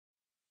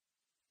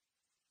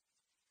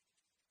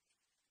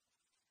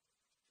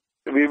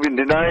we've been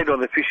denied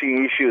on the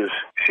fishing issues.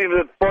 It seems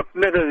that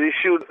Portnet has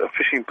issued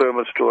fishing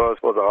permits to us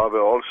for the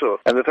harbour also,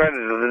 and they're trying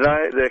to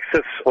deny the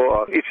access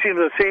for us. It seems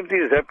the same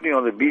thing is happening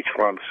on the beach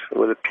fronts,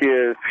 where the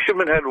pier.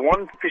 Fishermen had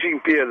one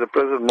fishing pier at the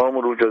present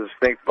moment, which was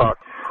Snake Park.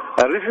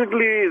 And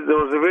recently, there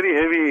was a very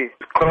heavy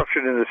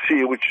corruption in the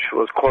sea, which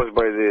was caused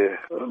by the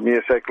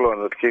near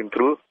cyclone that came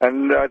through.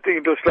 And I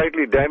think it was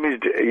slightly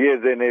damaged here,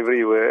 then,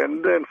 everywhere.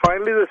 And then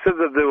finally, they said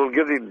that they will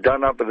get it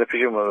done up and the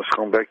fishermen will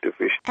come back to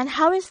fish. And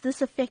how has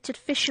this affected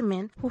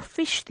fishermen who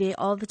fish there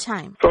all the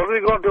time? It's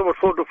already gone to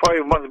about 4 to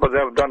 5 months, but they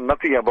have done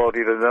nothing about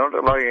it, and they're not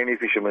allowing any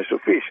fishermen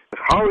to fish.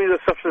 How is a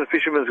subsistence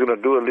fisherman going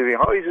to do a living?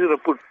 How is he going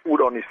to put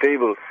food on his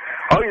table?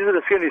 How is he going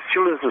to send his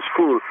children to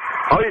school?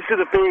 How is he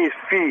going to pay his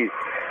fee?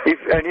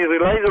 And he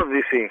relies on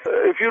this thing.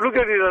 If you look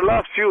at it in the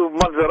last few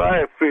months that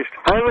I have fished,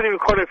 I haven't even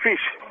caught a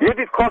fish. Yet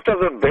it costs us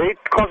on bait,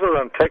 costs us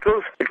on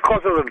tackles, it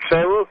costs us on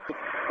travel.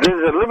 There's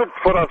a limit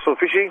for us for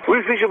fishing.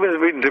 We fishermen have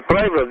been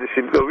deprived of this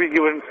thing because we're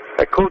given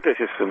a quota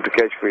system to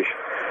catch fish.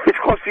 It's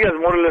costing us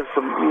more or less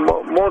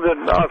more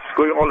than us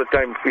going all the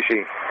time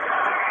fishing.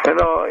 You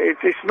know,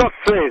 it's not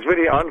fair. It's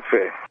very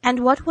unfair.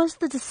 And what was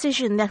the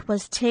decision that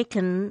was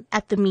taken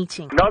at the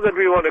meeting? Now that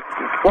we want to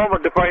form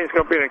a defiance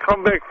campaign and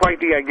come back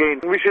fighting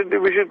again, we should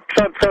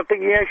start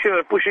taking action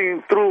and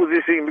pushing through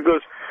this thing,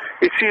 because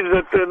it seems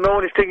that no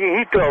one is taking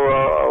heed to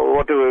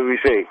whatever we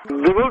say.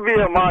 There will be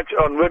a march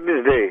on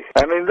Wednesday,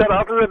 and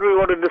after that we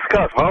want to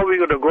discuss how we're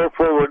going to go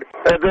forward.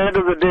 At the end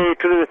of the day,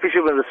 today the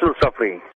fishermen are still suffering.